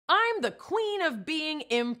I'm the queen of being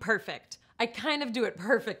imperfect. I kind of do it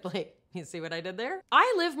perfectly. You see what I did there?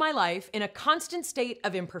 I live my life in a constant state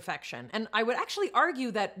of imperfection, and I would actually argue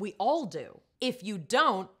that we all do. If you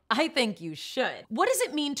don't, I think you should. What does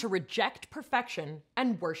it mean to reject perfection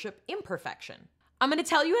and worship imperfection? I'm gonna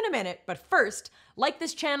tell you in a minute, but first, like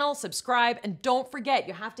this channel, subscribe, and don't forget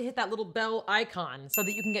you have to hit that little bell icon so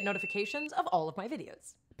that you can get notifications of all of my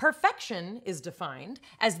videos. Perfection is defined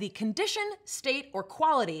as the condition, state, or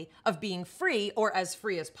quality of being free, or as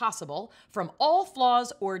free as possible, from all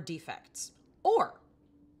flaws or defects, or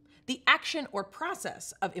the action or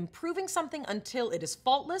process of improving something until it is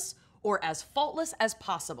faultless or as faultless as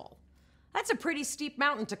possible. That's a pretty steep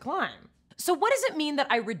mountain to climb. So what does it mean that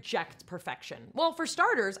I reject perfection? Well, for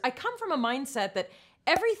starters, I come from a mindset that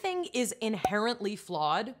everything is inherently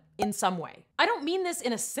flawed in some way. I don't mean this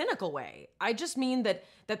in a cynical way. I just mean that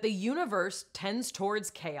the universe tends towards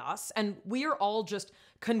chaos, and we are all just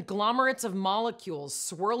conglomerates of molecules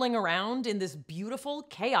swirling around in this beautiful,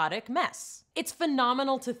 chaotic mess. It's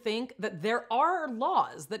phenomenal to think that there are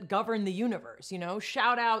laws that govern the universe, you know?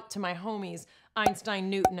 Shout out to my homies Einstein,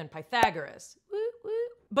 Newton, and Pythagoras. Woo, woo.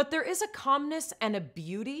 But there is a calmness and a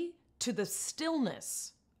beauty to the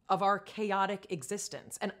stillness of our chaotic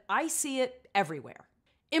existence, and I see it everywhere.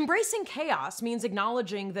 Embracing chaos means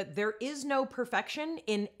acknowledging that there is no perfection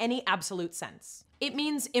in any absolute sense. It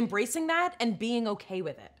means embracing that and being okay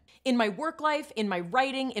with it. In my work life, in my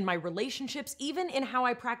writing, in my relationships, even in how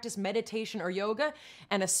I practice meditation or yoga,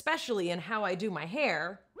 and especially in how I do my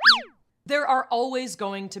hair, there are always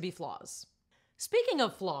going to be flaws. Speaking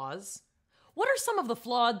of flaws, what are some of the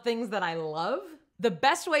flawed things that I love? The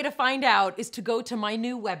best way to find out is to go to my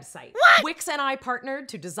new website. What? Wix and I partnered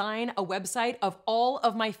to design a website of all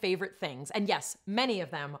of my favorite things. And yes, many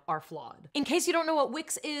of them are flawed. In case you don't know what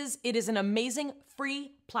Wix is, it is an amazing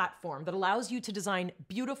free platform that allows you to design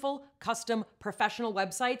beautiful, custom, professional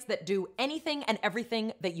websites that do anything and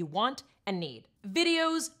everything that you want and need.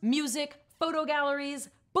 Videos, music, photo galleries,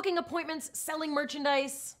 booking appointments, selling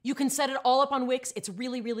merchandise. You can set it all up on Wix. It's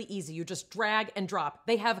really, really easy. You just drag and drop.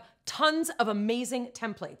 They have tons of amazing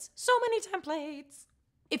templates. So many templates.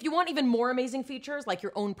 If you want even more amazing features like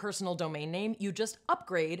your own personal domain name, you just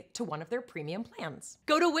upgrade to one of their premium plans.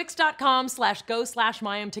 Go to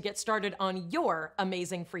wix.com/go/Mayim to get started on your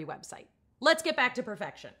amazing free website. Let's get back to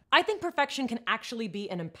perfection. I think perfection can actually be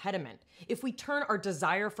an impediment if we turn our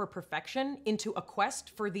desire for perfection into a quest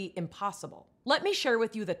for the impossible. Let me share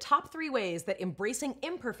with you the top 3 ways that embracing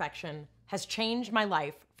imperfection has changed my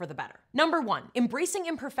life for the better. Number 1, embracing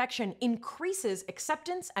imperfection increases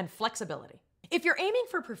acceptance and flexibility. If you're aiming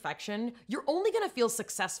for perfection, you're only gonna feel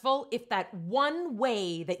successful if that one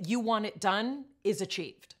way that you want it done is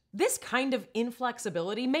achieved. This kind of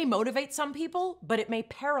inflexibility may motivate some people, but it may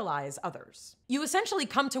paralyze others. You essentially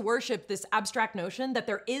come to worship this abstract notion that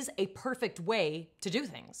there is a perfect way to do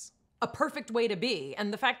things, a perfect way to be,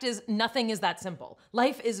 and the fact is nothing is that simple.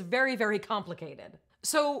 Life is very, very complicated.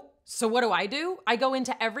 So what do? I go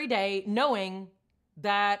into every day knowing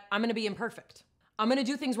that I'm gonna be imperfect. I'm gonna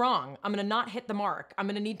do things wrong. I'm gonna not hit the mark. I'm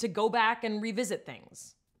gonna need to go back and revisit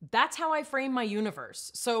things. That's how I frame my universe.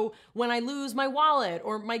 So when I lose my wallet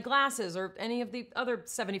or my glasses or any of the other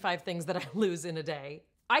 75 things that I lose in a day,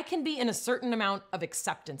 I can be in a certain amount of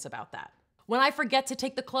acceptance about that. When I forget to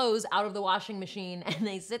take the clothes out of the washing machine and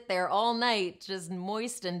they sit there all night just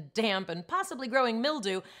moist and damp and possibly growing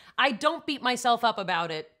mildew, I don't beat myself up about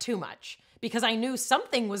it too much because I knew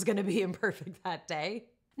something was gonna be imperfect that day.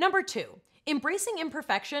 Number 2, embracing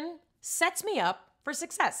imperfection sets me up for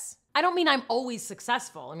success. I don't mean I'm always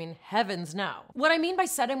successful. I mean, heavens no. What I mean by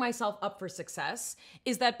setting myself up for success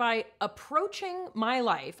is that by approaching my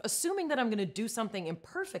life, assuming that I'm gonna do something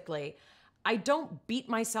imperfectly, I don't beat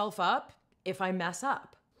myself up if I mess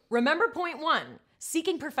up. Remember point 1,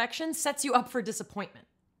 seeking perfection sets you up for disappointment.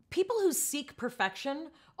 People who seek perfection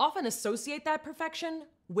often associate that perfection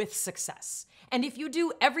with success. And if you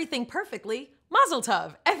do everything perfectly, mazel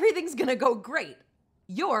tov, everything's gonna go great.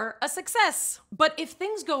 You're a success. But if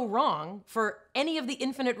things go wrong, for any of the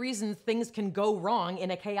infinite reasons things can go wrong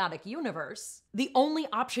in a chaotic universe, the only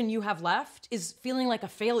option you have left is feeling like a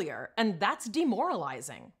failure, and that's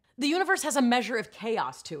demoralizing. The universe has a measure of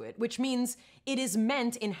chaos to it, which means it is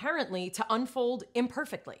meant inherently to unfold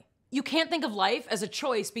imperfectly. You can't think of life as a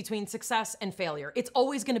choice between success and failure. It's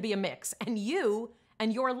always gonna be a mix, and you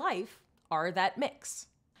and your life are that mix.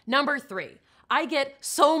 Number 3, I get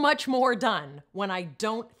so much more done when I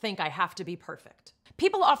don't think I have to be perfect.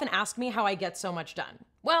 People often ask me how I get so much done.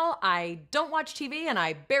 Well, I don't watch TV and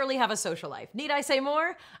I barely have a social life. Need I say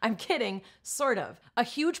more? I'm kidding, sort of. A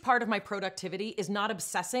huge part of my productivity is not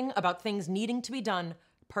obsessing about things needing to be done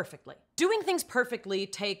perfectly. Doing things perfectly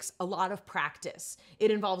takes a lot of practice. It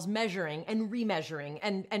involves measuring and remeasuring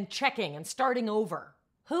and checking and starting over.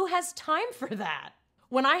 Who has time for that?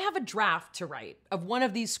 When I have a draft to write of one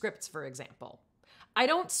of these scripts, for example, I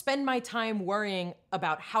don't spend my time worrying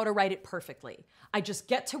about how to write it perfectly. I just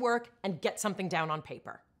get to work and get something down on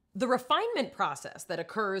paper. The refinement process that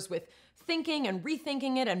occurs with thinking and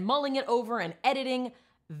rethinking it and mulling it over and editing,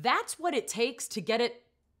 that's what it takes to get it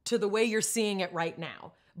to the way you're seeing it right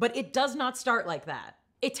now. But it does not start like that.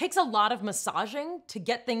 It takes a lot of massaging to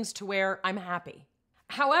get things to where I'm happy.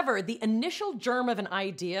 However, the initial germ of an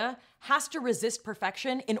idea has to resist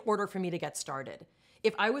perfection in order for me to get started.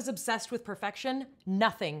 If I was obsessed with perfection,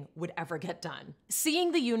 nothing would ever get done.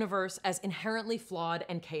 Seeing the universe as inherently flawed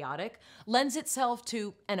and chaotic lends itself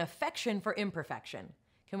to an affection for imperfection.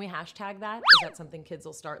 Can we hashtag that? Is that something kids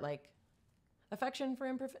will start like? Affection for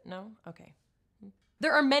imperfect? No? Okay.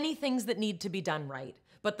 There are many things that need to be done right,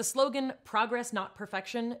 but the slogan, progress not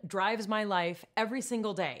perfection, drives my life every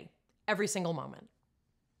single day, every single moment.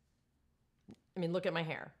 I mean, look at my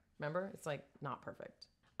hair. Remember? It's like not perfect.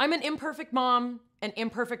 I'm an imperfect mom, an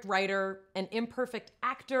imperfect writer, an imperfect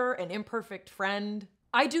actor, an imperfect friend.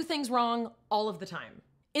 I do things wrong all of the time.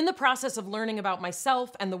 In the process of learning about myself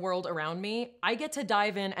and the world around me, I get to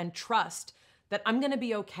dive in and trust that I'm gonna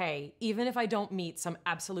be okay, even if I don't meet some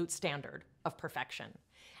absolute standard of perfection.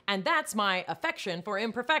 And that's my affection for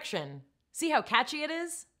imperfection. See how catchy it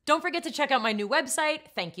is? Don't forget to check out my new website.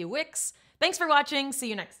 Thank you, Wix. Thanks for watching. See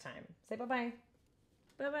you next time. Say bye-bye.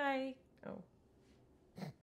 Bye-bye. Oh.